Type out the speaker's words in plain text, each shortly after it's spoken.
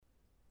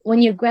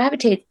when you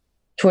gravitate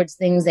towards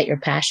things that you're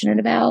passionate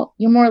about,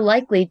 you're more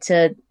likely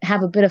to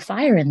have a bit of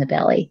fire in the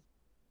belly.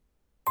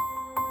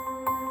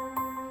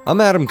 I'm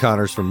Adam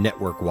Connors from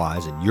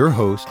NetworkWise and your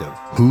host of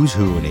Who's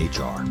Who in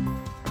HR.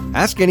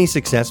 Ask any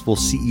successful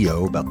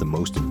CEO about the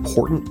most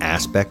important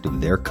aspect of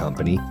their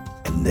company,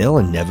 and they'll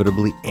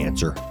inevitably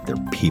answer their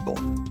people.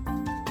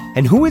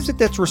 And who is it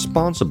that's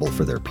responsible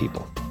for their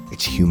people?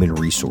 It's human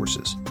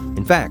resources.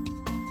 In fact,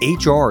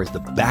 HR is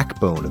the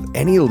backbone of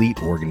any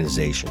elite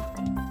organization.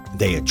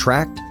 They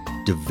attract,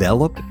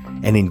 develop,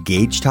 and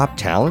engage top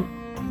talent,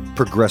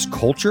 progress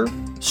culture,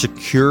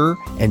 secure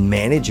and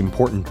manage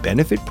important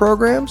benefit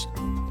programs,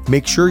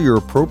 make sure you're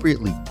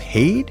appropriately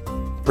paid,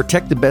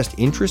 protect the best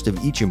interest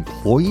of each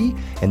employee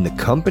and the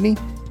company,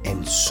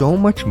 and so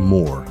much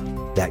more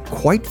that,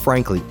 quite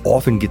frankly,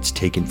 often gets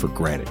taken for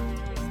granted.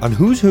 On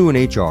Who's Who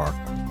in HR,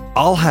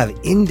 I'll have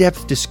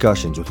in-depth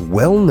discussions with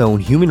well-known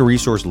human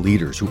resource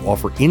leaders who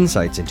offer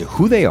insights into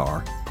who they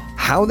are,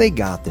 how they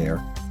got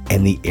there,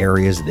 and the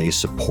areas they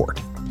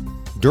support.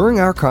 During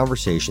our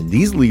conversation,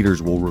 these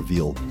leaders will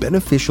reveal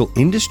beneficial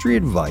industry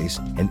advice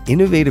and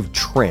innovative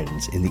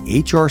trends in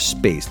the HR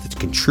space that's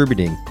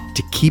contributing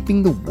to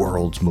keeping the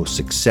world's most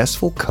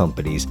successful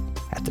companies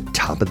at the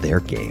top of their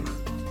game.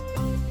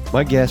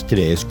 My guest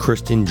today is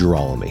Kristen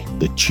Girolami,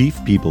 the Chief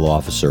People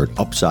Officer at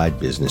Upside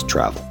Business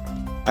Travel.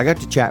 I got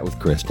to chat with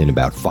Kristen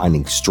about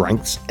finding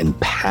strengths and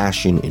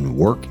passion in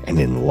work and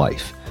in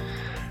life.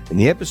 In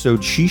the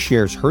episode, she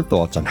shares her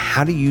thoughts on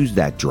how to use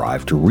that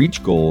drive to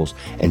reach goals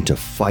and to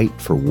fight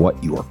for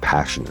what you are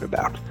passionate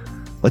about.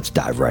 Let's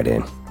dive right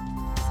in.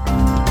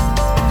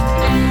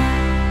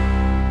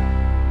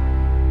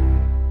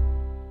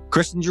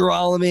 Kristen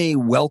Girolami,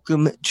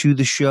 welcome to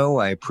the show.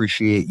 I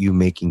appreciate you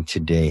making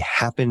today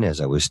happen. As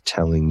I was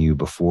telling you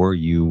before,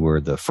 you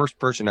were the first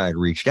person I had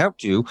reached out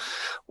to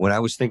when I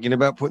was thinking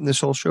about putting this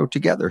whole show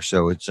together.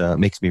 So it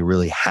makes me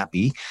really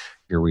happy.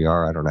 Here we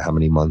are, I don't know how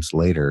many months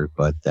later,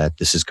 but that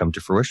this has come to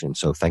fruition.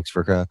 So thanks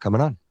for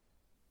coming on.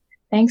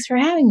 Thanks for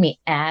having me,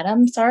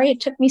 Adam. Sorry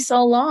it took me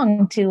so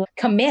long to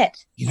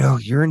commit. You know,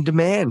 you're in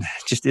demand.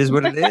 It just is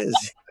what it is.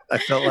 I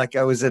felt like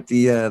I was at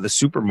the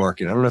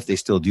supermarket. I don't know if they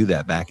still do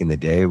that back in the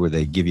day where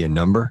they give you a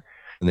number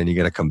and then you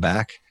got to come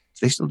back.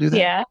 Do they still do that?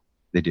 Yeah.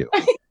 They do.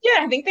 Yeah,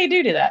 I think they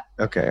do that.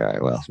 Okay. All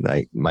right. Well,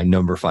 my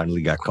number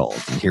finally got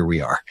called and here we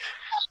are.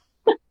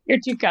 You're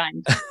too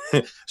kind.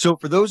 So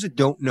for those that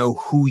don't know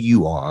who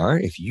you are,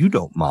 if you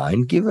don't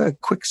mind, give a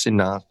quick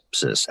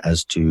synopsis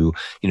as to,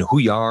 who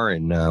you are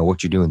and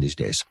what you're doing these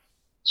days.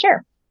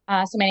 Sure.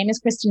 So my name is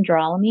Kristen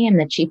Girolami. I'm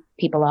the Chief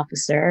People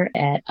Officer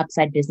at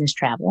Upside Business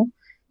Travel.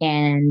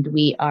 And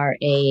we are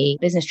a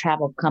business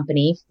travel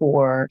company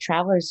for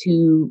travelers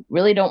who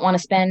really don't want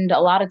to spend a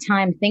lot of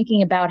time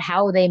thinking about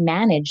how they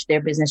manage their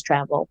business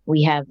travel.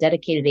 We have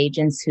dedicated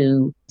agents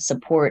who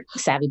support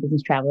savvy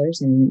business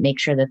travelers and make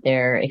sure that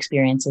their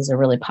experience is a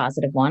really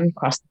positive one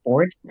across the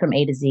board from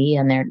A to Z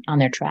on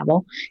their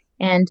travel.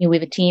 And we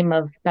have a team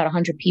of about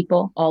 100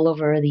 people all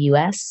over the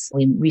US.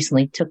 We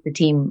recently took the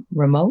team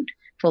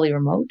fully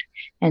remote.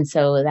 And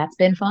so that's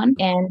been fun.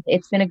 And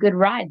it's been a good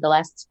ride. The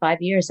last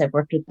 5 years, I've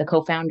worked with the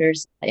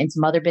co-founders in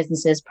some other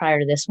businesses prior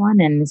to this one.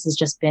 And this has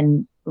just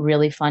been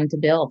really fun to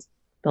build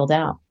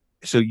out.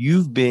 So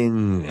you've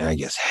been, I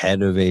guess,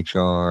 head of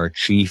HR,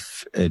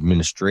 chief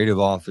administrative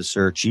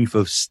officer, chief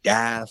of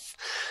staff.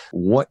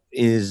 What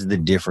is the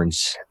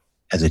difference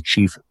as a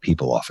chief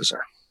people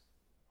officer?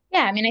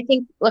 Yeah, I mean, I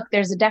think, look,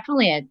 there's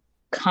definitely a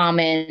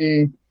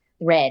common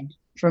thread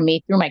for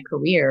me through my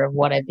career of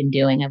what I've been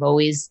doing. I've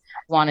always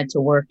wanted to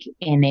work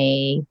in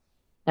a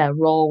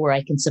role where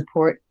I can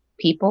support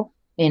people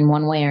in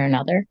one way or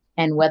another.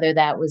 And whether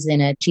that was in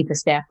a chief of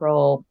staff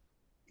role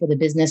for the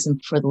business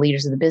and for the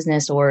leaders of the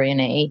business or in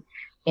an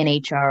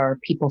HR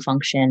people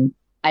function,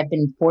 I've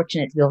been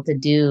fortunate to be able to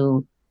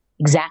do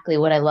exactly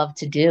what I love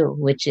to do,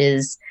 which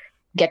is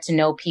get to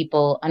know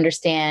people,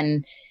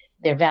 understand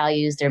their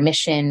values, their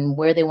mission,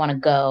 where they want to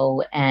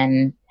go,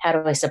 and how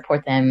do I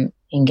support them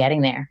in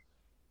getting there.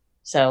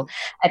 So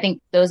I think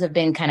those have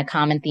been kind of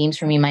common themes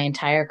for me my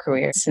entire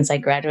career since I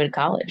graduated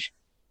college.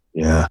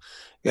 Yeah.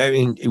 I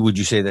mean, would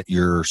you say that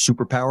your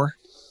superpower?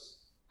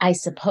 I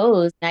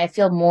suppose. I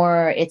feel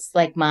more, it's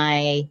like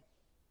my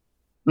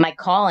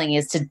calling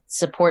is to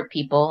support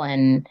people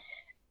and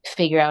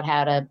figure out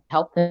how to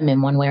help them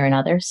in one way or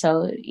another.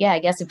 So yeah, I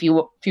guess if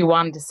you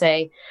wanted to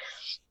say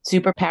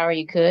superpower,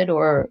 you could,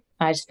 or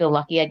I just feel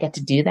lucky I get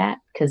to do that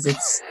because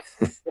it's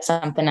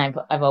something I've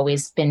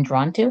always been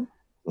drawn to.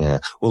 Yeah.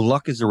 Well,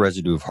 luck is a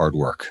residue of hard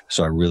work.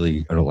 So I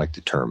don't like the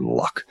term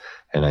luck.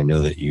 And I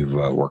know that you've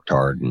worked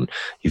hard and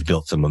you've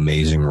built some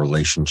amazing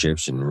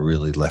relationships and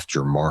really left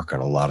your mark on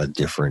a lot of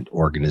different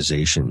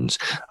organizations.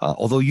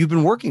 Although you've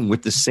been working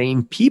with the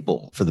same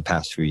people for the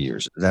past few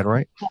years. Is that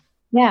right?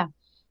 Yeah.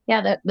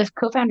 Yeah. The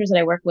co-founders that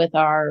I work with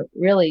are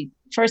really,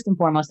 first and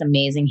foremost,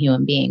 amazing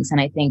human beings. And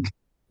I think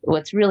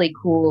what's really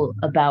cool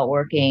about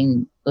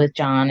working with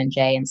John and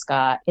Jay and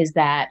Scott is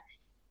that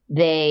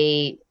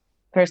they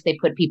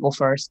put people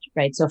first,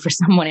 right? So for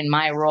someone in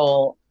my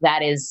role,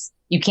 that is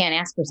you can't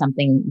ask for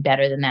something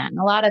better than that. And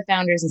a lot of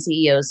founders and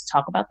CEOs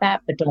talk about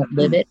that, but don't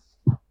live it.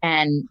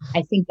 And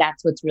I think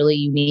that's what's really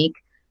unique.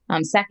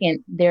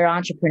 Second, they're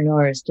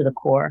entrepreneurs to the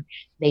core.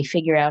 They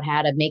figure out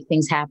how to make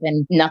things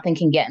happen. Nothing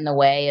can get in the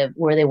way of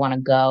where they want to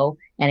go.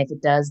 And if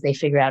it does, they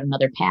figure out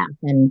another path.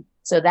 And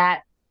so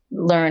that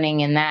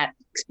learning and that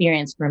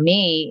experience for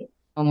me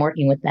when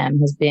working with them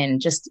has been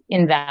just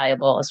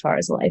invaluable as far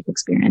as life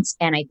experience.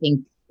 And I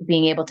think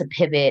being able to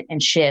pivot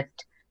and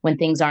shift when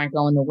things aren't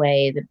going the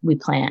way that we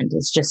planned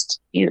is just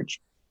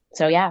huge.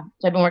 So yeah,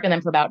 so I've been working with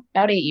them for about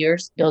 8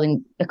 years,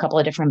 building a couple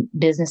of different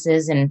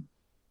businesses, and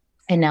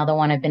now the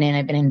one I've been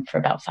in for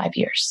about 5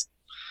 years.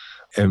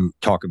 And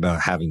talk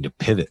about having to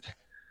pivot.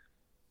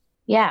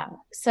 Yeah.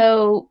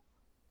 So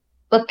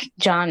look,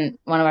 John,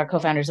 one of our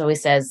co-founders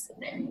always says,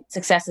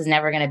 success is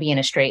never going to be in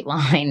a straight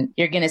line.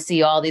 You're going to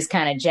see all these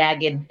kind of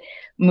jagged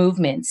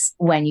movements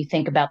when you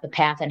think about the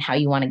path and how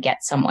you want to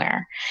get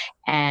somewhere.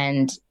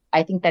 And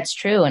I think that's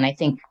true. And I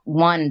think,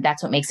 one,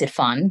 that's what makes it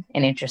fun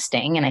and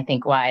interesting. And I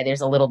think why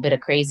there's a little bit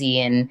of crazy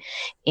in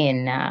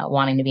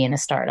wanting to be in a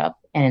startup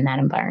and in that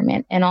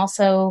environment. And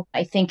also,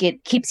 I think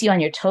it keeps you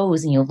on your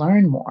toes and you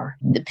learn more.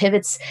 The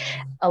pivots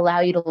allow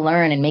you to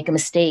learn and make a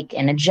mistake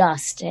and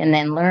adjust and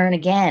then learn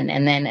again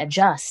and then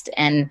adjust.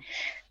 And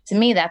to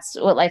me, that's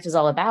what life is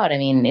all about. I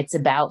mean, it's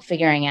about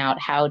figuring out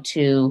how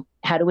to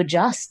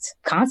adjust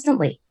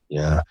constantly.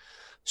 Yeah.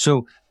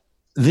 So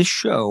this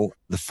show,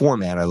 the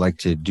format, I like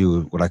to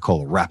do what I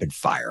call a rapid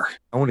fire.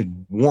 I want to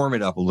warm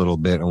it up a little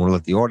bit. I want to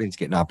let the audience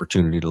get an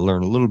opportunity to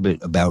learn a little bit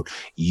about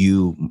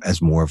you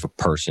as more of a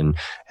person.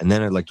 And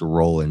then I'd like to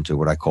roll into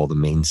what I call the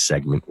main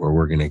segment, where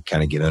we're going to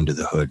kind of get under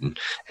the hood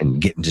and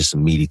get into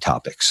some meaty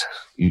topics.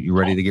 You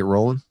ready to get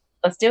rolling?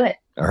 Let's do it.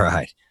 All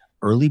right.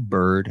 Early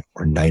bird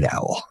or night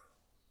owl?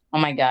 Oh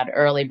my God,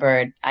 early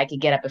bird. I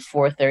could get up at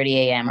 4:30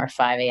 a.m. or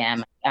 5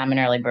 a.m. I'm an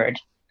early bird.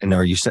 And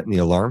are you setting the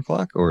alarm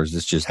clock, or is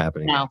this just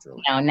happening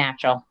naturally? No,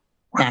 natural.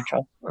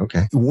 Natural.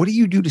 Okay. What do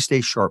you do to stay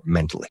sharp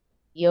mentally?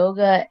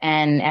 Yoga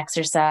and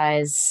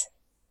exercise,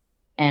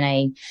 and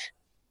I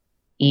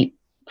eat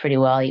pretty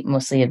well. I eat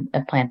mostly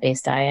a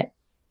plant-based diet.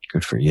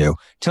 Good for you.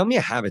 Tell me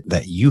a habit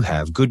that you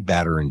have, good,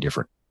 bad, or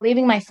indifferent.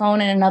 Leaving my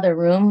phone in another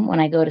room when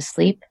I go to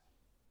sleep.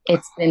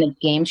 It's been a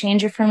game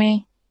changer for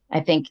me. I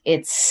think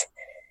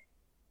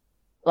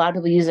a lot of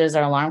people use it as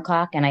their alarm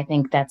clock, and I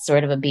think that's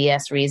sort of a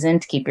BS reason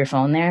to keep your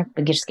phone there.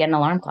 But you just get an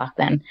alarm clock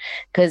then,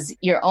 because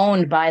you're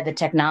owned by the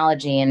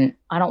technology, and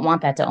I don't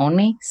want that to own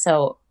me.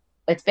 So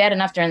it's bad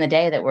enough during the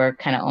day that we're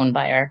kind of owned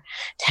by our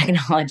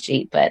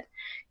technology, but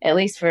at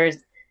least for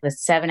the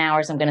 7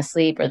 hours I'm going to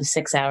sleep, or the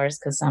 6 hours,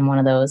 because I'm one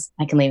of those,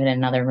 I can leave it in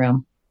another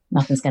room.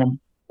 Nothing's going to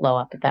blow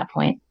up at that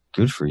point.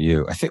 Good for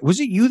you. I think, was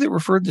it you that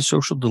referred The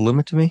Social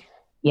Dilemma to me?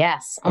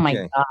 Yes. Oh my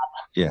God.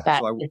 Yeah.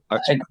 That is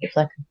a great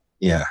flick.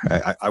 Yeah,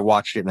 I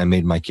watched it and I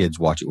made my kids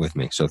watch it with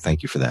me. So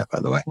thank you for that,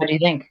 by the way. What do you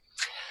think?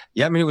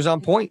 Yeah, I mean, it was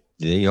on point.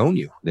 They own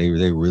you. They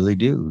really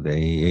do.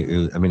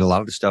 I mean, a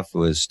lot of the stuff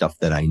was stuff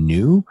that I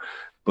knew,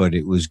 but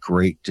it was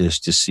great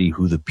just to see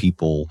who the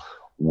people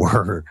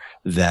were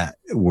that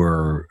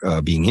were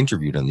being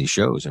interviewed on these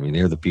shows. I mean,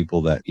 they're the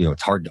people that,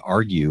 it's hard to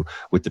argue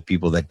with the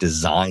people that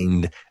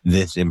designed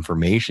this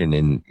information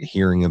and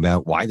hearing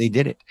about why they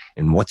did it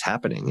and what's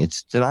happening.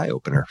 It's an eye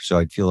opener. So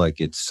I feel like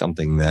it's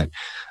something that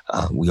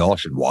we all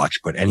should watch,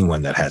 but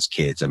anyone that has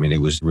kids, I mean, it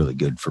was really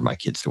good for my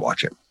kids to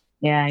watch it.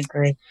 Yeah, I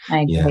agree.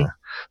 Yeah.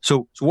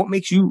 So what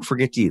makes you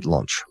forget to eat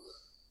lunch?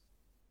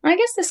 I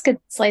guess this could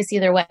slice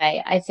either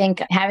way. I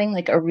think having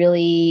like a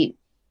really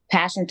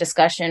passionate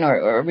discussion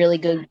or a really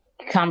good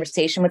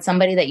conversation with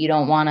somebody that you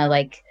don't want to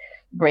like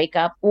break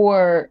up,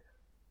 or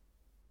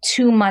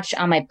too much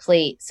on my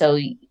plate, so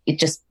it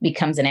just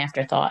becomes an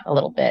afterthought a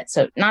little bit.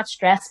 So not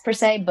stress per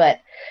se,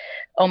 but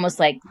almost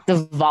like the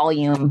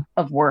volume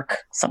of work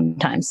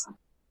sometimes.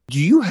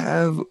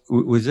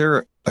 Was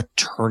there a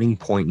turning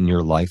point in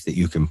your life that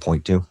you can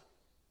point to?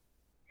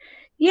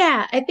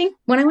 Yeah, I think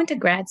when I went to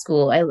grad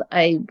school,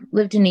 I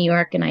lived in New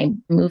York and I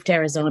moved to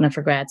Arizona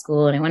for grad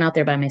school, and I went out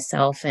there by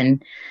myself,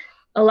 and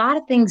a lot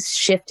of things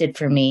shifted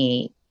for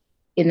me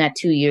in that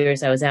 2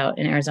 years I was out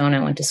in Arizona.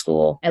 I went to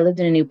school. I lived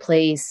in a new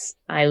place.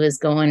 I was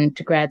going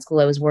to grad school.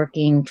 I was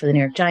working for the New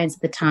York Giants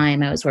at the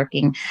time. I was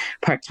working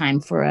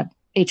part-time for a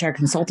HR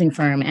consulting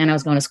firm, and I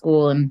was going to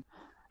school, and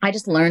I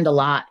just learned a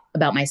lot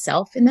about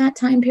myself in that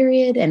time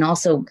period. And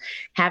also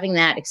having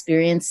that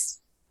experience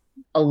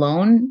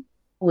alone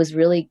was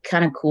really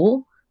kind of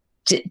cool,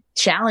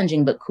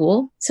 challenging, but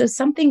cool. So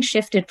something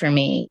shifted for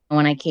me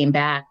when I came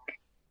back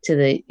to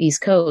the East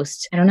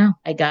Coast. I don't know.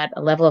 I got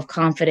a level of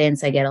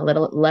confidence. I get a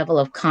little level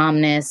of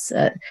calmness.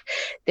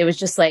 There was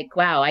just like,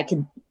 wow,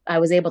 I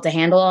was able to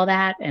handle all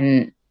that.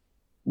 And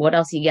what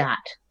else you got?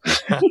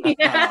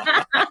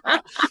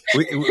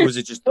 Was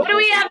it just, what do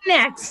we have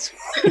next?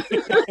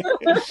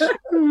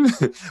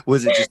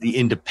 Was it just the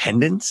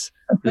independence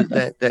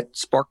that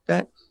sparked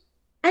that?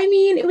 I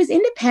mean, it was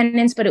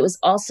independence, but it was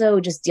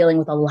also just dealing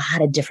with a lot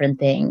of different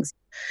things.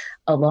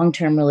 a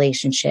long-term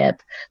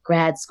relationship,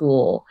 grad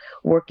school,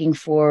 working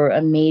for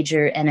a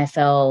major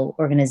NFL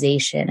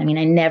organization. I mean,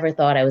 I never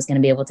thought I was going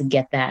to be able to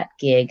get that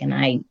gig. And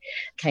I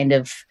kind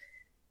of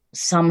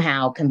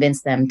somehow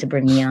convinced them to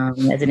bring me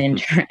on as an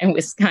intern. It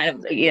was kind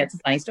of, it's a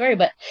funny story,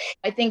 but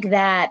I think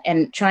that,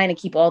 and trying to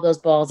keep all those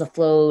balls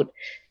afloat,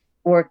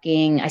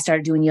 working, I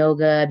started doing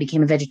yoga,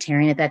 became a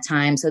vegetarian at that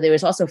time. So there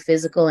was also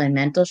physical and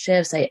mental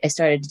shifts. I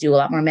started to do a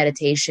lot more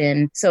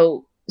meditation.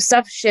 So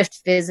stuff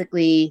shift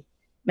physically,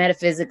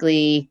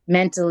 metaphysically,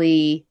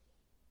 mentally,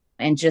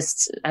 and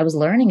just, I was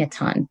learning a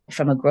ton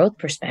from a growth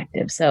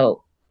perspective.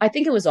 So I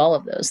think it was all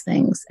of those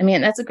things. I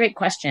mean, that's a great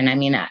question. I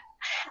mean,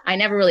 I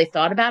never really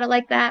thought about it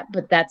like that,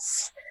 but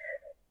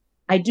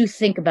I do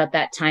think about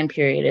that time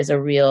period as a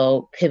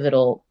real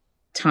pivotal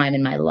time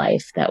in my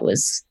life that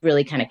was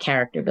really kind of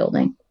character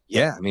building.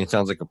 Yeah, I mean, it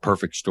sounds like a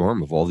perfect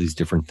storm of all these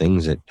different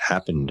things that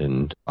happened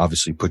and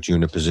obviously put you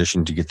in a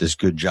position to get this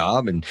good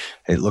job. And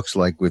it looks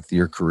like with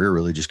your career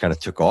really just kind of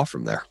took off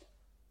from there.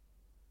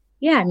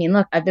 Yeah, I mean,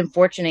 look, I've been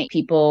fortunate.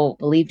 People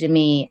believed in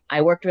me.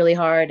 I worked really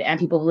hard and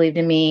people believed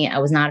in me. I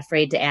was not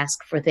afraid to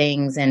ask for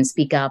things and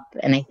speak up.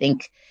 And I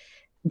think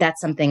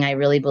that's something I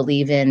really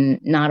believe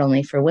in, not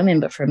only for women,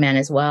 but for men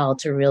as well,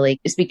 to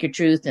really speak your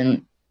truth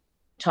and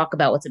talk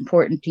about what's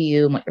important to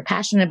you and what you're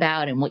passionate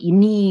about and what you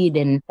need.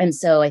 And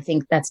so I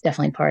think that's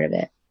definitely part of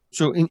it.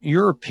 So in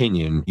your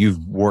opinion,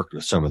 you've worked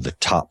with some of the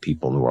top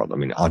people in the world. I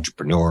mean,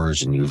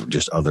 entrepreneurs, and you've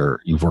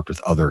worked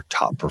with other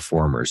top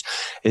performers.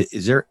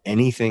 Is there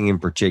anything in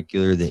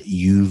particular that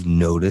you've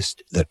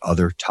noticed that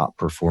other top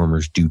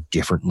performers do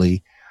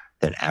differently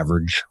than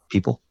average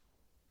people?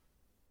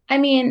 I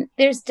mean,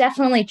 there's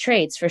definitely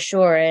traits for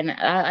sure. And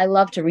I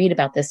love to read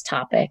about this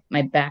topic.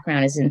 My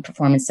background is in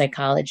performance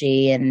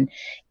psychology, and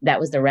that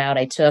was the route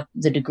I took.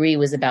 The degree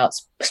was about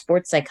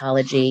sports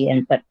psychology,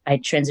 but I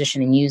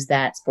transitioned and used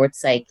that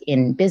sports psych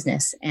in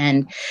business.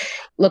 And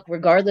look,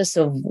 regardless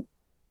of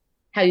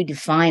how you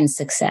define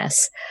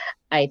success,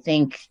 I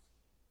think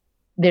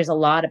there's a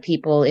lot of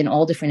people in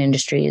all different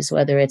industries,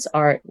 whether it's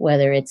art,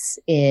 whether it's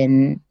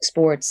in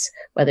sports,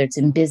 whether it's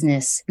in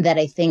business, that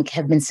I think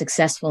have been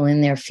successful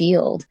in their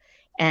field.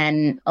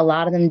 And a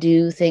lot of them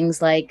do things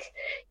like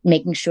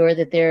making sure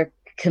that they're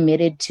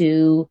committed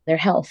to their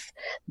health,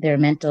 their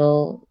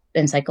mental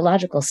and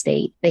psychological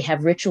state. They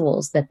have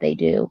rituals that they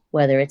do,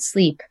 whether it's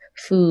sleep,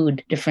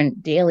 food,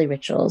 different daily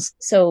rituals.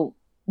 So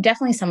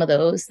definitely some of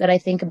those that I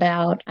think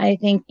about. I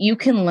think you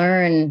can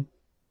learn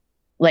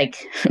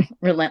like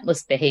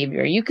relentless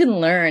behavior. You can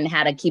learn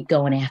how to keep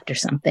going after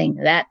something.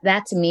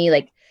 That to me,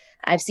 like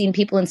I've seen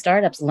people in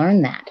startups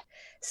learn that.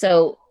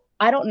 So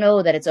I don't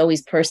know that it's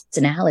always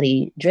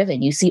personality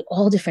driven. You see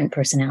all different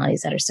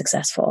personalities that are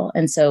successful.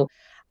 And so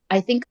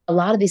I think a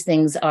lot of these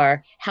things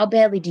are, how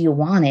badly do you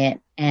want it?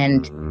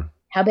 And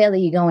how badly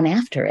are you going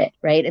after it?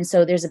 Right. And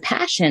so there's a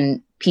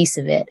passion piece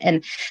of it.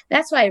 And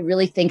that's why I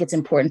really think it's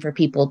important for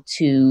people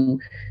to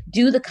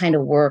do the kind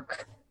of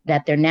work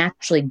that they're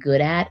naturally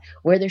good at,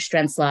 where their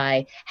strengths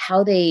lie,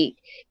 what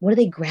do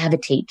they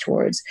gravitate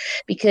towards?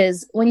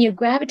 Because when you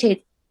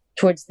gravitate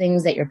towards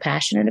things that you're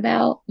passionate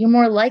about, you're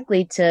more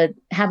likely to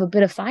have a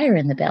bit of fire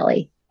in the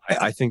belly.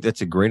 I think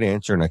that's a great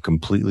answer, and I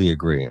completely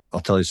agree. I'll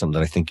tell you something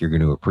that I think you're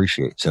going to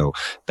appreciate. So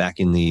back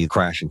in the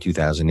crash in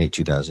 2008,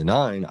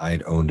 2009, I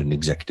had owned an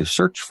executive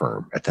search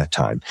firm at that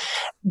time.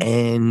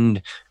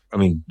 And I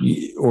mean,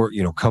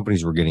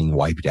 companies were getting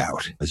wiped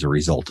out as a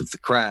result of the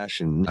crash,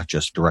 and not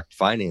just direct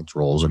finance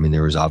roles. I mean,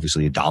 there was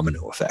obviously a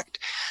domino effect.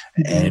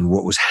 Mm-hmm. And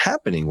what was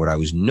happening, what I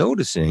was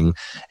noticing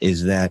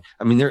is that,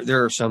 I mean,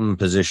 there are some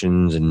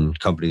positions and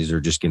companies that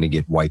are just going to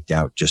get wiped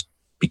out just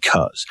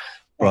because.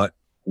 But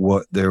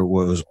what there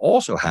was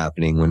also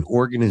happening when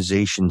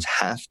organizations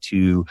have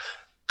to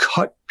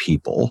cut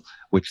people,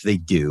 which they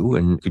do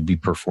and could be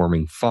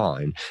performing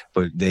fine,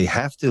 but they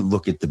have to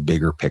look at the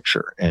bigger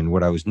picture. And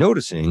what I was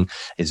noticing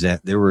is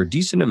that there were a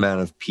decent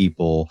amount of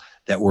people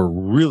that were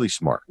really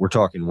smart. We're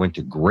talking went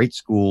to great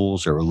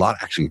schools. There were a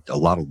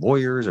lot of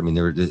lawyers. I mean,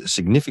 there was a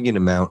significant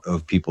amount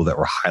of people that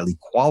were highly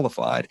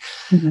qualified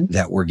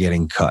that were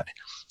getting cut.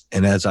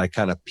 And as I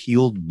kind of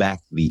peeled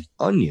back the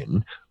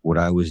onion, what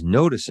I was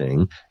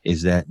noticing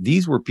is that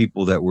these were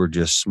people that were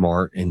just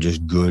smart and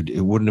just good.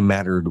 It wouldn't have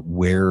mattered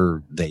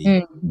where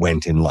they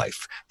went in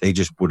life. They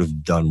just would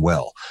have done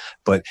well.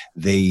 But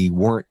they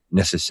weren't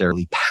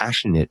necessarily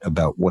passionate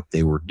about what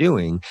they were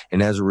doing.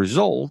 And as a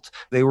result,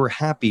 they were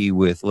happy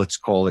with, let's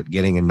call it,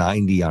 getting a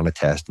 90 on a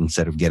test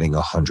instead of getting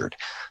 100.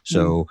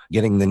 So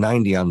getting the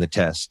 90 on the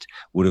test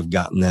would have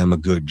gotten them a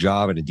good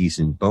job and a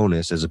decent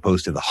bonus, as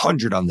opposed to the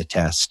 100 on the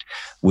test,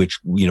 which,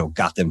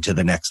 got them to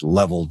the next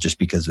level just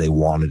because they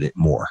wanted it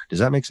more. Does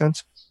that make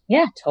sense?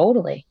 Yeah,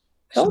 totally.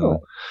 So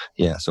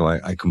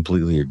I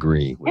completely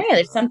agree.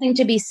 There's something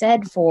to be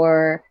said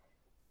for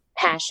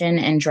passion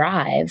and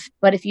drive.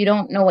 But if you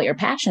don't know what you're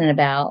passionate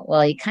about,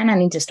 well, you kind of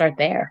need to start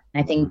there.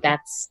 I think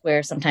that's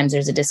where sometimes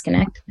there's a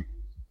disconnect.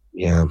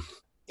 Yeah.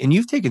 And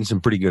you've taken some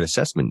pretty good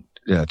assessment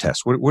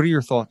tests. What are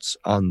your thoughts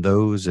on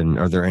those? And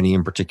are there any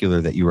in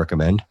particular that you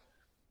recommend?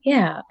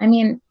 Yeah. I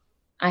mean,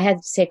 I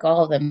had to take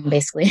all of them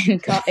basically in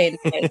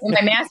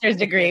my master's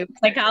degree,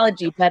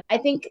 psychology. But I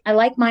think I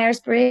like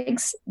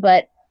Myers-Briggs,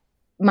 but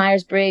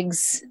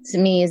Myers-Briggs to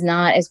me is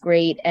not as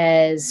great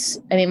as,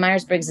 I mean,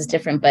 Myers-Briggs is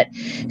different, but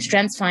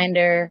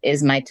StrengthsFinder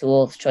is my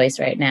tool of choice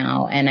right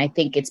now. And I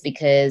think it's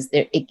because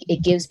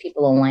it gives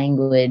people a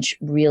language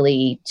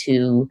really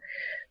to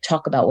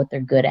talk about what they're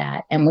good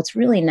at. And what's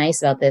really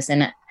nice about this,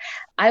 and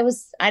I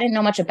didn't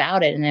know much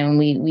about it. And then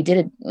we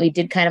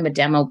did kind of a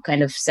demo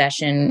kind of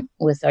session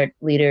with our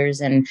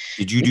leaders. And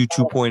did you do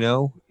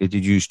 2.0?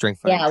 Did you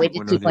StrengthsFinder? Yeah, we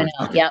did 2.0.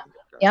 Okay. Yep.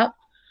 Yep.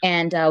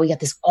 And we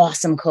got this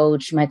awesome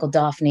coach, Michael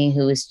Daphne,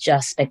 who is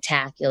just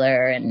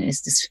spectacular and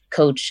is this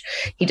coach.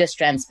 He does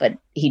strengths, but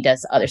he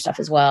does other stuff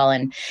as well.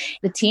 And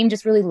the team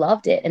just really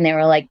loved it. And they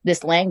were like,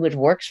 this language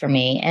works for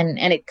me. And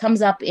it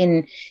comes up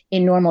in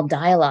normal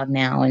dialogue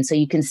now. And so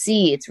you can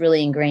see it's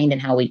really ingrained in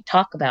how we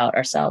talk about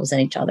ourselves and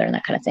each other and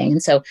that kind of thing.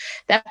 And so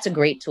that's a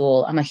great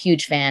tool. I'm a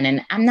huge fan.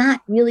 And I'm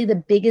not really the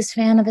biggest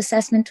fan of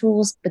assessment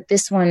tools, but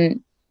this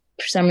one,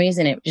 for some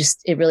reason,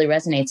 it really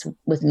resonates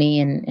with me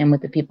and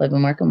with the people I've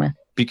been working with.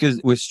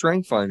 Because with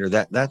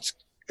StrengthsFinder, that's,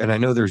 and I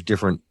know there's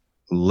different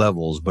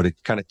levels, but it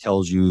kind of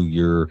tells you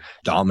your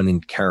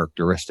dominant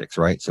characteristics,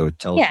 right? So it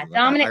tells you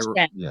dominant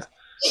strengths. Yeah.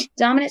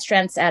 Dominant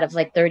strengths out of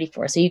like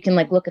 34. So you can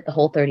like look at the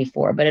whole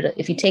 34, but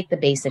if you take the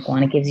basic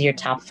one, it gives you your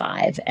top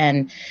 5.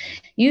 And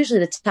usually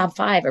the top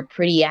 5 are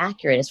pretty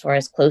accurate as far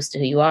as close to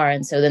who you are.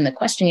 And so then the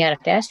question you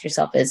have to ask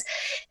yourself is,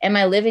 am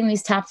I living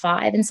these top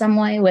 5 in some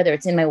way, whether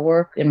it's in my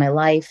work, in my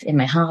life, in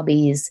my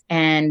hobbies?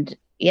 And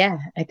yeah,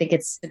 I think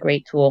it's a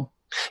great tool.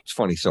 It's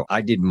funny. So I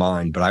did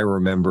mine, but I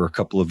remember a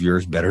couple of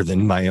yours better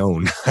than my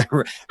own.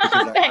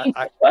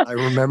 I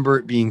remember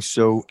it being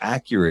so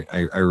accurate.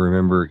 I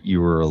remember you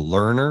were a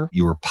learner.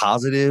 You were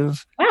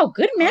positive. Wow,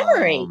 good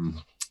memory.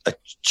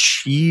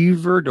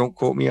 Achiever. Don't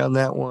quote me on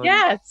that one.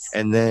 Yes.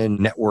 And then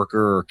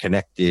networker or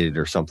connected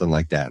or something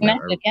like that.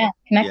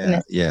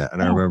 Connectedness. Yeah.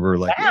 And I remember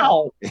like,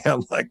 wow. Yeah,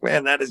 I'm like,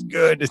 man, that is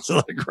good. It's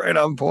like right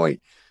on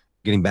point.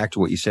 Getting back to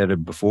what you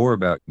said before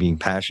about being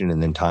passionate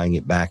and then tying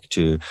it back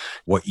to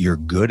what you're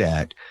good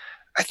at,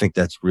 I think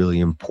that's really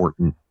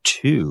important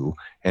too.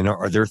 And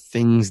are there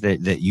things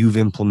that you've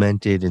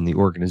implemented in the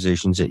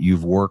organizations that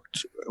you've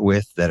worked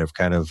with that have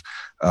kind of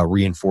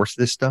reinforced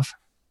this stuff?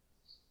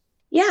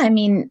 Yeah, I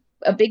mean,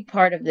 a big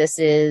part of this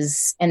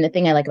is, and the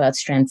thing I like about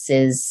strengths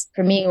is,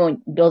 for me,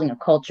 when building a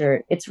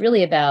culture, it's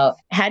really about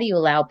how do you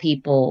allow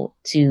people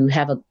to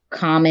have a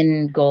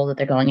common goal that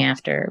they're going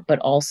after, but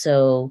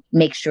also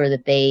make sure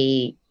that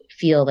they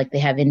feel like they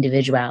have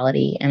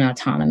individuality and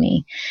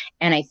autonomy.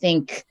 And I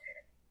think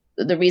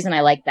the reason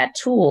I like that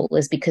tool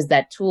is because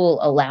that tool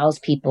allows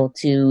people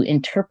to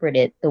interpret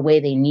it the way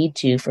they need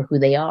to for who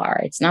they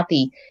are. It's not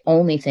the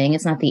only thing.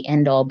 It's not the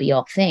end all be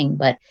all thing,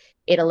 but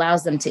it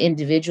allows them to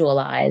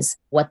individualize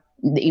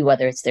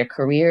whether it's their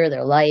career,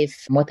 their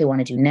life, what they want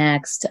to do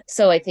next.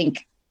 So I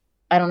think,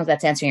 I don't know if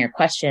that's answering your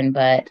question,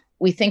 but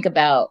we think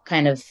about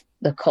kind of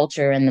the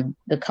culture and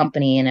the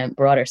company in a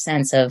broader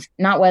sense of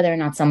not whether or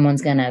not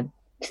someone's going to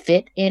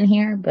fit in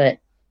here, but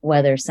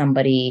whether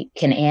somebody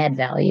can add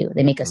value.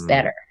 They make us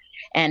better.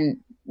 And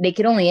they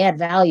can only add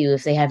value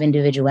if they have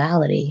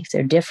individuality, if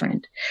they're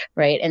different,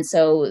 right? And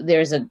so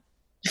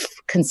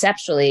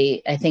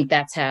conceptually, I think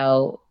that's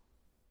how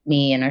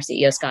me and our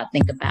CEO, Scott,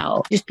 think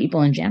about just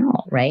people in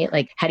general, right?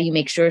 Like, how do you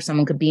make sure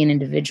someone could be an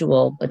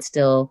individual, but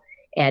still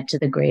add to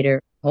the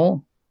greater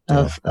whole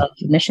of the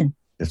mission?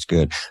 That's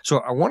good. So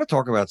I want to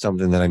talk about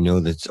something that I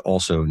know that's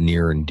also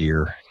near and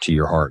dear to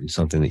your heart and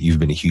something that you've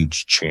been a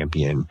huge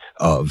champion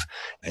of,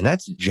 and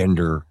that's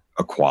gender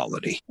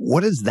equality.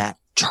 What does that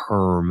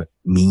term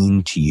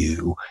mean to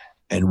you?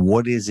 And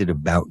what is it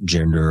about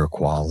gender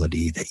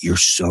equality that you're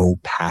so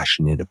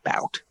passionate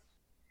about?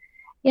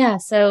 Yeah.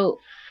 So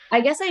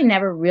I guess I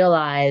never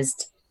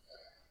realized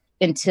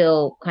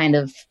until kind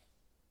of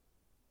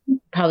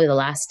probably the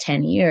last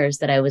 10 years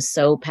that I was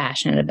so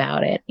passionate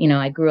about it. You know,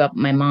 I grew up,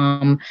 my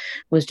mom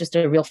was just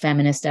a real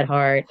feminist at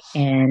heart.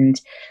 And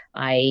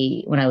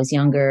when I was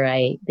younger,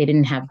 they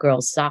didn't have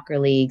girls' soccer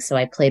leagues. So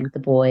I played with the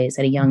boys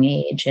at a young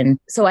age. And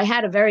so I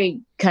had a very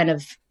kind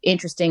of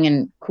interesting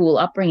and cool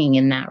upbringing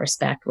in that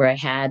respect, where I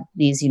had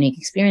these unique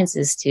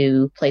experiences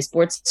to play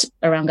sports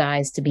around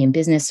guys, to be in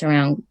business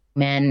around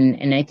men.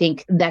 And I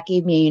think that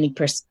gave me a unique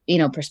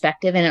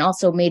perspective, and it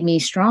also made me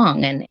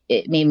strong, and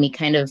it made me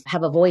kind of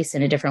have a voice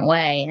in a different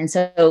way. And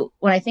so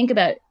when I think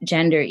about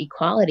gender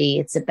equality,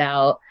 it's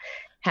about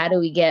how do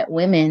we get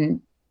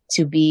women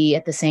to be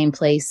at the same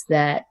place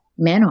that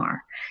men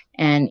are,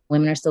 and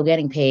women are still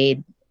getting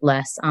paid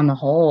less on the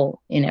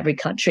whole in every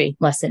country,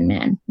 less than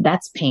men.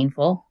 That's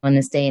painful in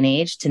this day and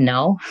age to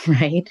know,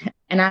 right?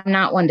 And I'm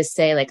not one to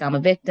say like I'm a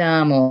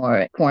victim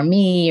or poor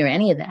me or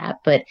any of that,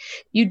 but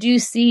you do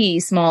see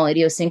small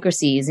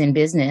idiosyncrasies in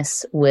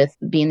business with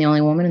being the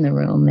only woman in the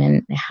room,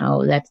 and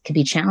how that could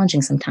be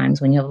challenging sometimes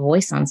when you have a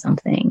voice on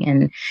something.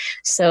 And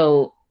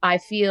so I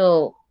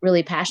feel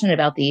really passionate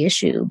about the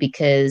issue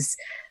because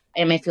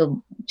I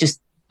feel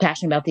just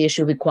passionate about the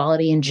issue of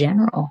equality in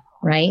general,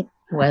 right?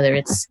 whether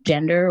it's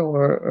gender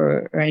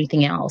or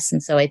anything else.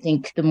 And so I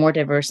think the more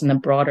diverse and the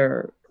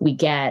broader we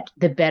get,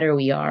 the better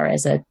we are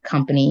as a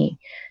company,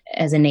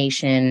 as a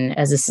nation,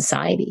 as a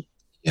society.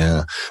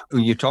 Yeah.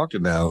 You talked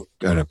about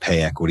kind of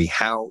pay equity.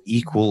 How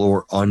equal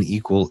or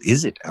unequal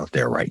is it out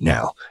there right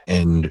now?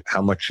 And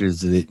how much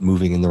is it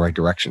moving in the right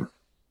direction?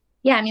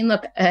 Yeah, I mean,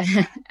 look,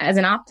 as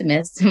an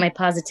optimist, my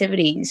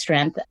positivity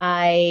strength,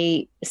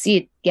 I see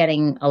it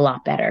getting a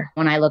lot better.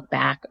 When I look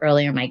back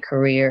earlier in my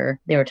career,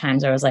 there were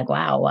times I was like,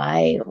 wow,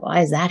 why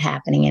is that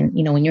happening? And,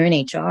 when you're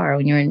in HR,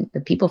 when you're in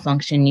the people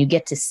function, you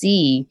get to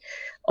see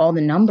all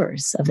the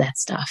numbers of that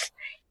stuff.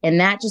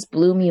 And that just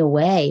blew me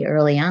away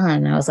early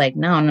on. I was like,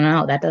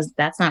 no,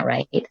 that's not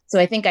right. So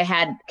I think I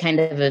had kind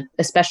of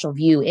a special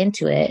view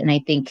into it. And I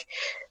think,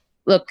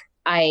 look,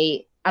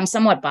 I'm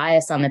somewhat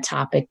biased on the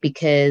topic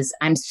because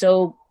I'm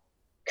so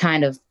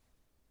kind of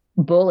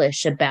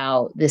bullish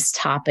about this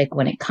topic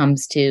when it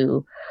comes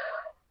to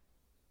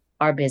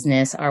our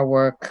business, our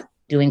work,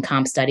 doing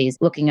comp studies,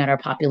 looking at our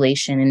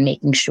population and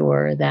making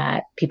sure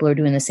that people are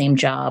doing the same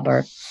job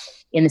or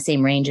in the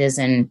same ranges.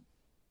 And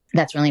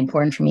that's really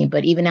important for me.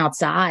 But even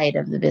outside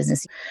of the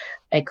business,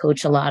 I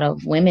coach a lot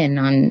of women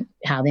on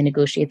how they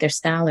negotiate their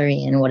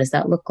salary and what does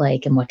that look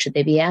like and what should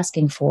they be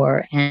asking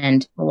for.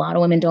 And a lot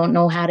of women don't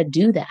know how to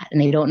do that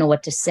and they don't know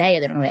what to say.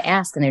 They don't know what to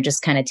ask. And they're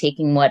just kind of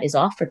taking what is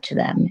offered to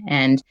them.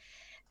 And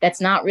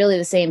that's not really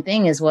the same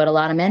thing as what a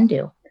lot of men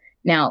do.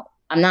 Now,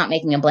 I'm not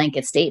making a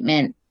blanket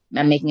statement.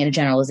 I'm making it a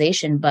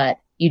generalization, but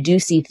you do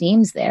see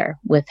themes there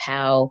with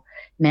how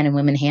men and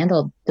women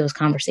handle those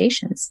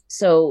conversations.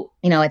 So,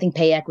 I think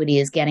pay equity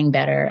is getting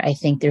better. I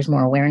think there's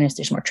more awareness.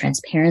 There's more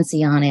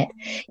transparency on it.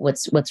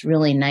 What's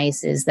really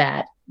nice is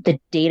that the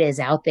data is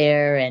out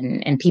there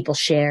and people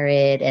share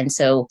it. And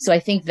so I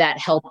think that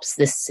helps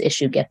this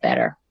issue get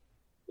better.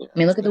 I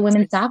mean, look at the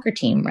women's soccer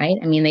team, right?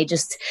 I mean,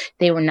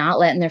 they were not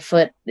letting their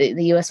foot,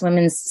 the U.S.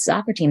 women's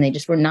soccer team, they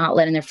just were not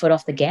letting their foot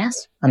off the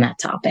gas on that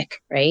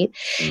topic, right?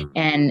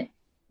 And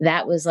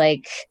that was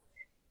like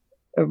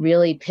a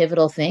really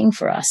pivotal thing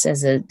for us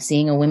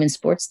seeing a women's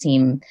sports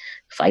team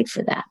fight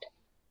for that.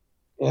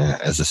 Yeah,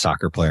 as a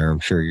soccer player, I'm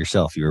sure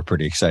yourself, you were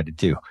pretty excited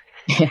too.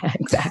 Yeah,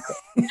 exactly.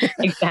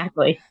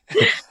 Exactly.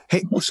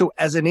 Hey, so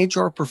as an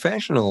HR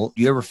professional,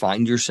 do you ever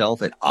find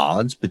yourself at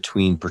odds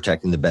between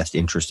protecting the best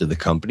interest of the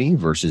company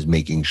versus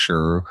making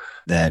sure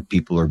that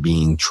people are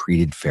being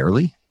treated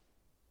fairly?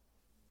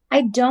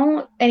 I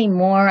don't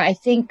anymore. I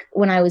think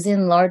when I was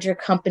in larger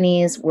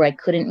companies where I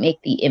couldn't make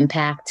the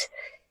impact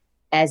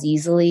as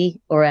easily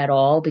or at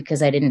all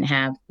because I didn't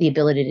have the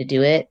ability to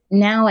do it.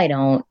 Now I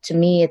don't. To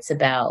me, it's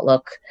about,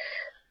 look,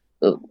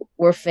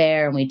 we're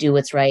fair and we do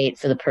what's right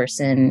for the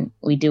person.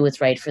 We do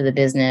what's right for the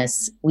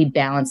business. We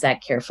balance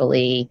that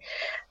carefully.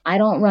 I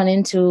don't run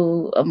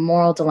into a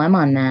moral dilemma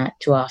on that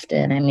too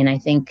often. I mean, I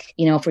think,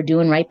 if we're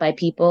doing right by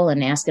people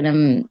and asking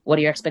them, what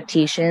are your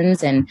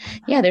expectations? And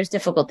yeah, there's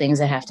difficult things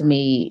that have to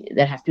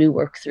be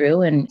worked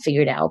through and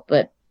figured out,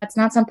 but that's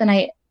not something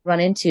I run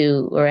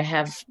into or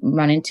have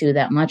run into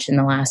that much in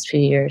the last few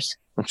years.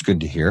 That's good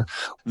to hear.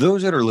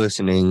 Those that are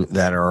listening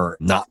that are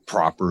not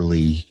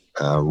properly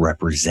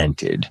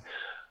represented,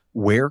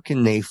 where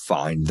can they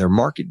find their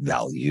market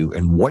value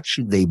and what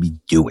should they be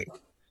doing?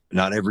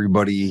 Not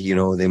everybody,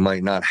 they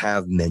might not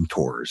have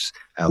mentors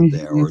out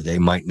there, or they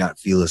might not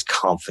feel as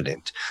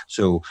confident.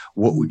 So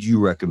what would you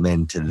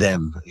recommend to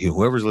them?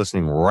 Whoever's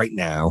listening right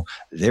now,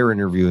 they're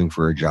interviewing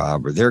for a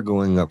job or they're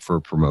going up for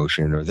a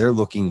promotion or they're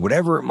looking,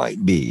 whatever it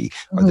might be.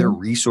 Are there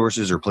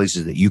resources or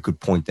places that you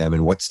could point them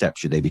and what steps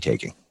should they be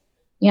taking?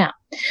 Yeah.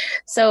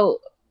 So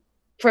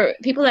for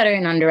people that are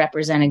in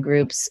underrepresented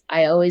groups,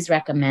 I always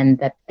recommend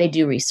that they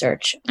do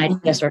research. I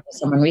just worked with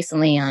someone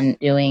recently on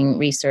doing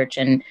research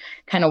and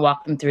kind of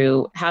walk them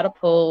through how to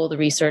pull the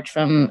research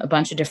from a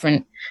bunch of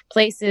different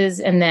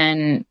places and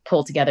then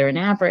pull together an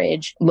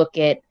average,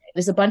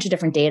 there's a bunch of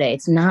different data.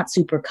 It's not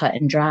super cut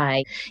and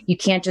dry. You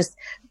can't just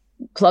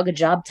plug a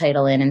job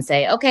title in and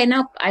say, okay,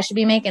 nope, I should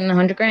be making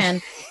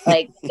 $100,000.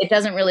 Like, it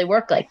doesn't really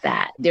work like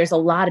that. There's a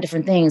lot of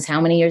different things. How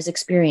many years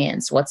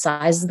experience? What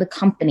size is the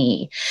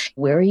company?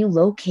 Where are you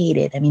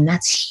located? I mean,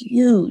 that's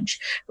huge,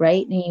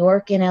 right? New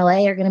York and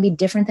LA are going to be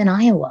different than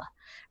Iowa.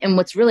 And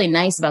what's really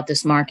nice about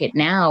this market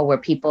now where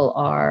people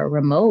are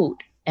remote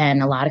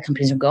and a lot of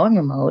companies are going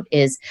remote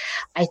is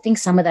I think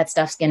some of that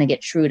stuff's going to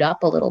get trued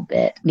up a little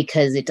bit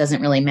because it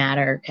doesn't really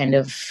matter kind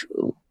of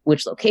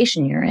which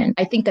location you're in.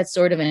 I think that's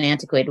sort of an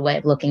antiquated way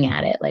of looking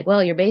at it. Like,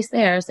 well, you're based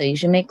there, so you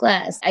should make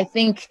less. I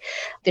think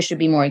there should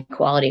be more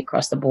equality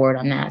across the board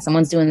on that.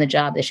 Someone's doing the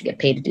job, they should get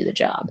paid to do the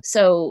job.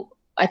 So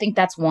I think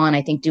that's one.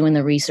 I think doing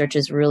the research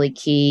is really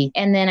key.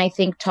 And then I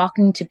think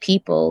talking to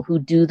people who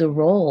do the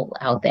role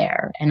out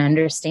there and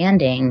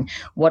understanding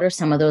what are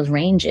some of those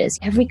ranges.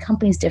 Every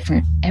company's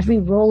different. Every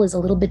role is a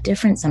little bit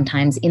different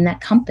sometimes in that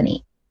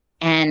company.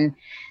 And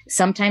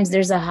sometimes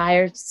there's a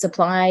higher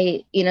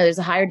supply, there's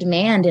a higher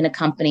demand in a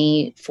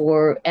company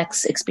for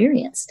X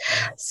experience.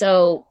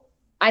 So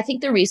I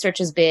think the research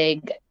is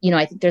big.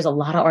 I think there's a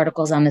lot of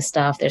articles on this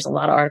stuff. There's a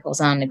lot of articles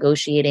on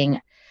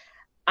negotiating.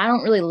 I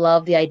don't really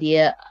love the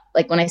idea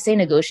like when I say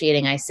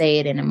negotiating, I say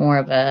it in a more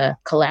of a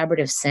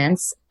collaborative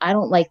sense. I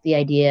don't like the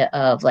idea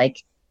of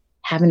like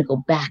having to go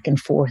back and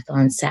forth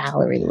on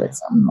salary with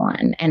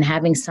someone and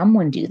having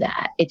someone do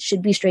that. It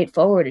should be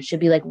straightforward. It should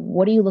be like,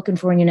 what are you looking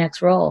for in your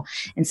next role?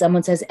 And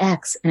someone says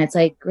X, and it's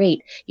like,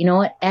 great. You know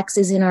what? X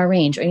is in our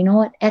range. Or you know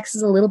what? X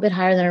is a little bit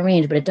higher than our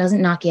range, but it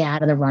doesn't knock you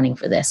out of the running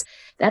for this.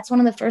 That's one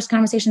of the first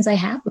conversations I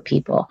have with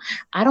people.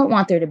 I don't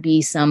want there to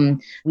be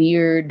some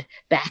weird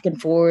back and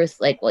forth,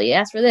 like, well, you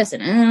asked for this.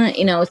 And,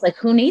 it's like,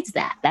 who needs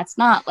that? That's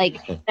not like,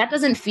 that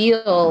doesn't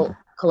feel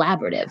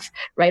collaborative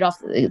right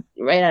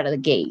out of the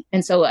gate.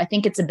 And so I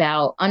think it's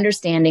about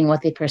understanding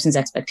what the person's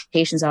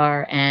expectations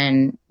are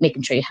and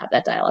making sure you have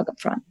that dialogue up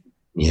front.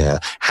 Yeah.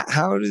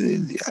 How do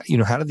the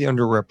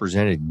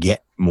underrepresented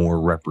get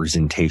more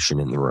representation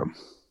in the room?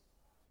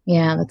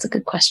 Yeah, that's a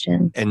good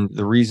question. And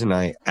the reason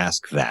I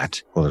ask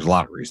that, well, there's a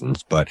lot of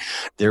reasons, but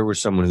there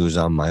was someone who was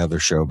on my other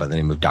show by the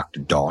name of Dr.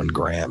 Dawn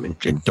Graham,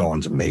 and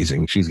Dawn's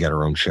amazing. She's got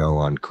her own show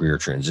on career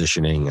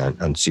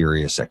transitioning on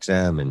Sirius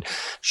XM, and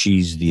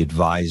she's the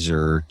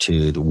advisor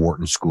to the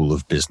Wharton School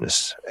of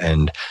Business.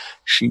 And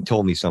she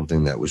told me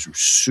something that was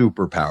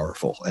super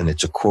powerful, and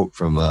it's a quote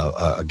from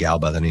a gal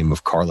by the name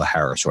of Carla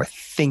Harris, who I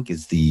think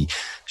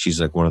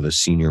she's like one of the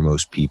senior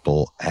most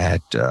people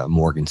at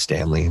Morgan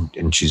Stanley,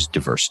 and she's a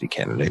diversity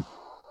candidate.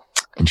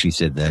 And she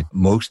said that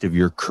most of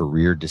your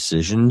career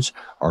decisions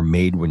are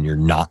made when you're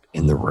not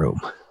in the room.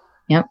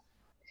 Yep.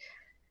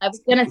 I was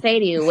going to say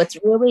to you, what's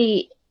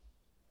really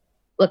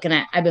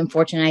I've been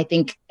fortunate. I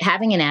think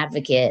having an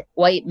advocate,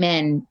 white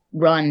men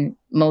run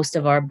most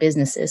of our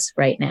businesses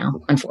right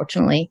now.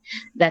 Unfortunately,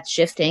 that's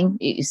shifting.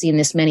 You've seen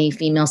this many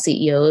female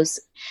CEOs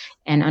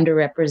and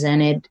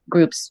underrepresented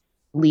groups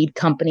lead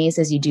companies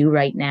as you do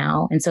right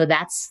now. And so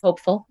that's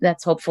hopeful.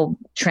 That's hopeful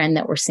trend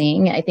that we're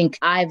seeing. I think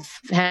I've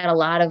had a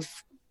lot of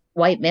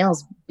white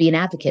males be an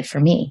advocate for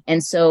me.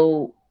 And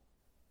so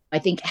I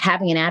think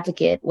having an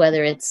advocate,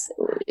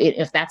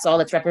 if that's all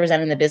that's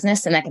represented in the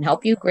business and that can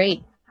help you,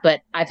 great.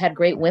 But I've had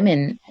great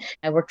women.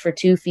 I worked for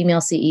 2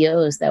 female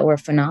CEOs that were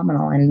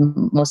phenomenal,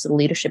 and most of the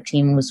leadership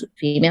team was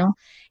female.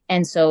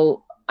 And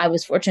so I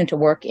was fortunate to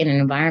work in an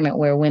environment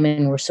where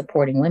women were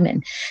supporting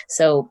women.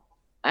 So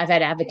I've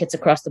had advocates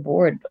across the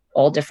board,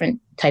 all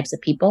different types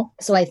of people.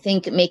 So I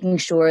think making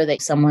sure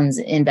that someone's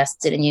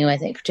invested in you, I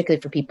think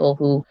particularly for people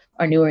who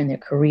are newer in their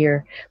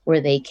career, where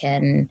they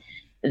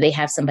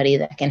have somebody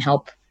that can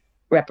help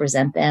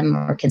represent them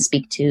or can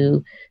speak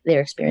to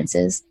their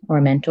experiences, or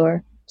a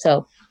mentor.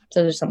 So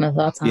those are some of the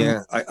thoughts on it.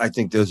 Yeah, I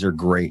think those are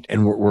great.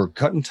 And we're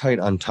cutting tight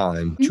on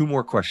time. 2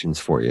 more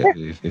questions for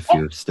you, if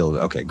you're still,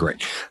 okay,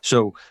 great.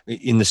 So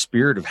in the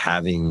spirit of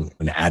having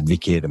an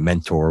advocate, a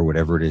mentor,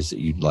 whatever it is that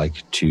you'd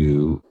like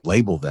to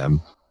label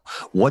them,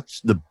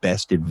 what's the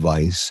best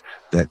advice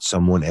that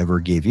someone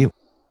ever gave you?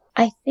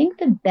 I think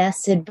the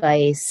best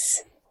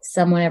advice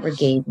someone ever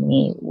gave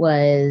me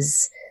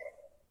was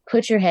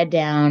put your head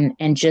down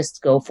and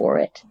just go for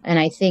it. And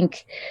I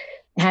think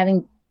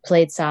having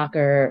played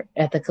soccer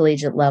at the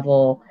collegiate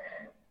level,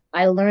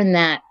 I learned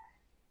that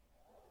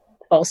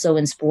also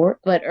in sport,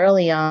 but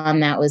early on,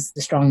 that was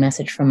the strong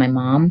message from my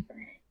mom.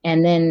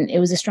 And then it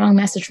was a strong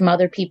message from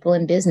other people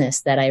in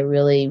business that I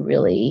really,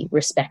 really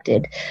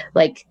respected.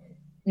 Like,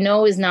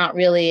 no is not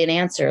really an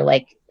answer.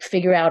 Like,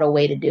 figure out a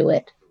way to do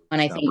it.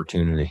 And I think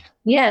opportunity.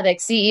 Yeah,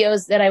 like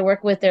CEOs that I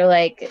work with, they're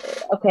like,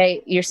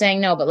 okay, you're saying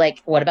no, but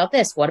like, what about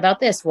this? What about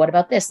this? What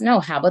about this?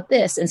 No, how about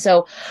this? And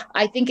so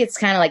I think it's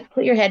kind of like,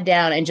 put your head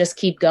down and just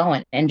keep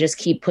going and just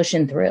keep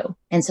pushing through.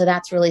 And so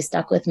that's really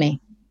stuck with me.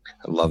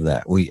 I love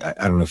that.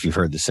 I don't know if you've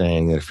heard the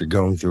saying that if you're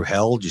going through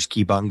hell, just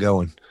keep on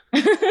going.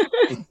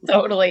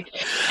 Totally.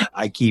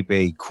 I keep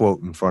a quote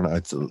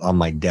it's on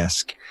my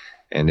desk,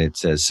 and it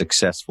says,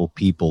 successful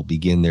people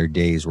begin their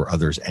days where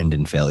others end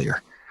in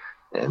failure.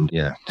 And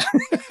yeah.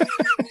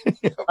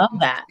 Love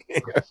that.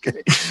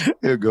 Okay.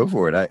 Yeah, go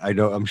for it.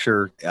 I'm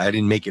sure I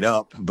didn't make it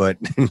up, but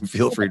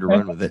feel free to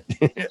run with it.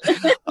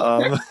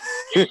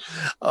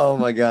 Oh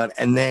my God.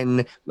 And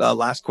then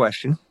last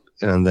question,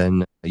 and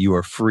then you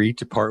are free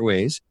to part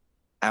ways.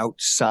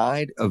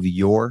 Outside of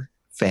your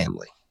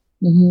family,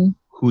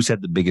 who's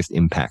had the biggest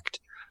impact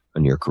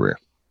on your career?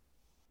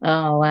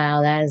 Oh,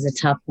 wow. That is a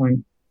tough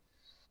one.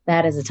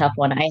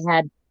 I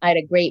had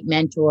a great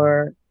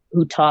mentor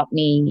who taught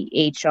me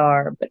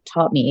HR in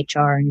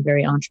a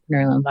very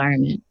entrepreneurial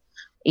environment,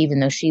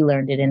 even though she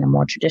learned it in a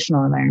more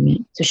traditional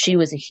environment. So she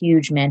was a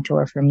huge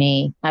mentor for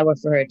me. I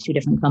worked for her at 2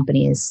 different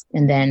companies,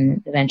 and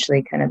then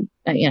eventually kind of,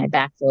 I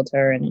backfilled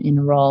her in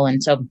a role.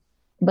 And so,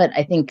 but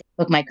I think,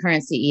 look, my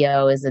current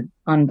CEO is an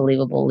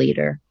unbelievable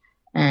leader,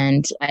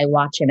 and I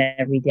watch him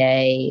every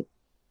day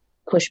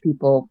push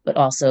people, but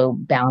also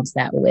balance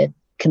that with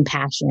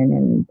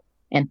compassion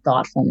and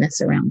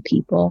thoughtfulness around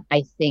people.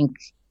 I think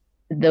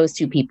those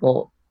 2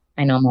 people,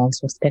 I know I'm only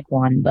supposed to pick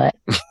one, but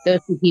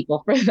those 2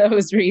 people, for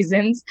those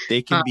reasons,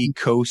 they can be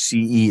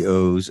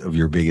co-CEOs of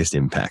your biggest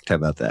impact. How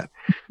about that?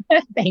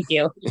 Thank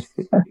you.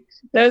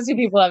 Those 2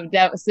 people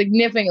have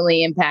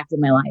significantly impacted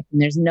my life,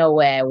 and there's no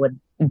way I would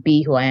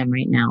be who I am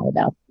right now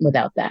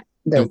without that.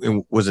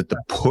 And was it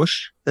the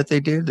push that they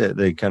did, that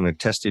they kind of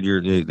tested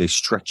they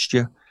stretched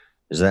you?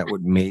 Is that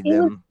what made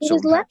them so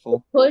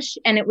impactful? Push,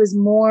 and it was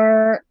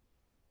more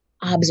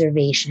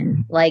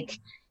observation. Like,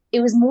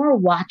 it was more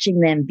watching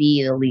them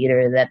be the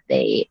leader that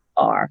they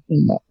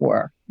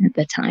were at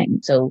the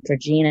time. So for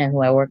Gina,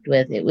 who I worked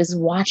with, it was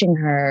watching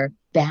her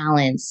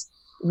balance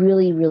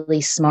really,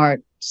 really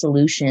smart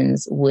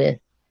solutions with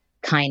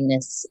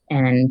kindness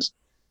and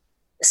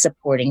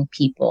supporting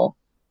people.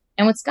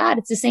 And with Scott,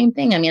 it's the same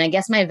thing. I mean, I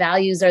guess my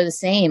values are the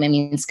same. I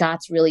mean,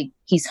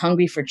 he's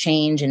hungry for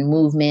change and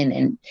movement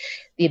and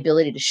the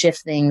ability to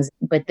shift things,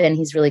 but then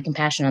he's really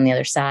compassionate on the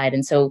other side.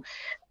 And so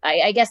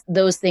I guess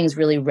those things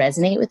really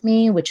resonate with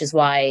me, which is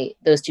why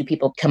those two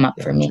people come up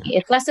for me.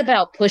 It's less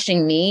about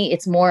pushing me.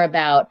 It's more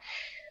about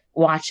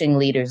watching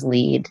leaders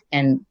lead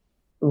and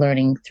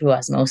learning through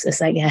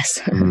osmosis, I guess.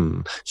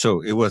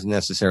 So it wasn't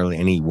necessarily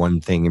any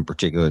one thing in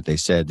particular that they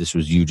said. This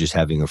was you just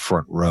having a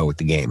front row at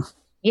the game.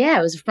 Yeah,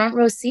 it was a front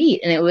row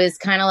seat. And it was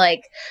kind of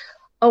like,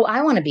 oh,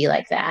 I want to be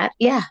like that.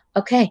 Yeah,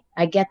 okay,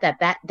 I get that.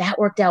 That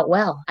worked out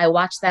well. I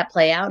watched that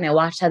play out and I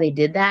watched how they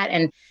did that.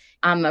 And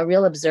I'm a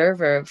real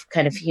observer of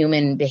kind of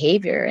human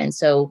behavior. And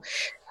so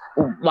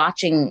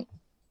watching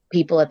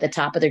people at the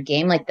top of their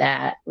game like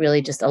that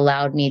really just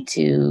allowed me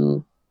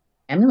to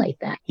emulate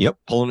that. Yep.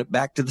 Pulling it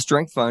back to the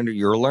Strength Finder.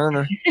 You're a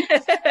learner.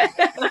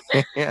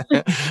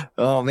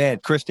 Oh, man.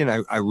 Kristen,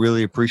 I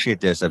really appreciate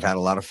this. I've had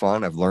a lot of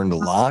fun. I've learned a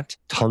lot.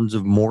 Tons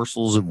of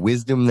morsels of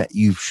wisdom that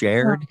you've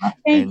shared.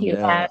 Thank you,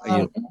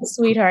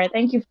 sweetheart.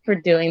 Thank you for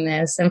doing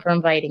this and for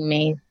inviting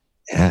me.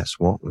 Yes.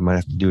 Well, we might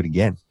have to do it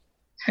again.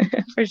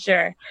 For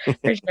sure.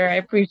 I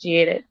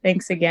appreciate it.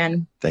 Thanks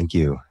again. Thank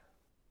you.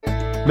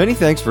 Many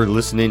thanks for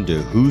listening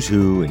to Who's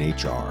Who in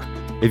HR.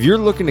 If you're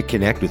looking to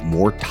connect with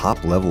more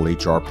top-level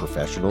HR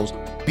professionals,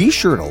 be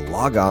sure to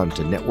log on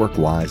to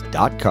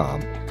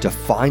networkwise.com to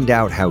find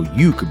out how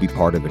you could be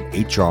part of an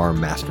HR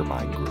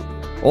mastermind group.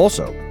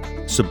 Also,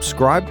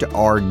 subscribe to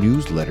our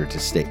newsletter to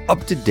stay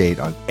up to date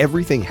on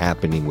everything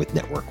happening with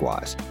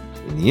NetworkWise.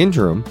 In the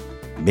interim,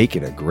 make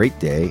it a great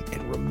day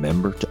and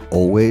remember to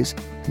always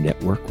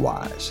network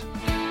wise.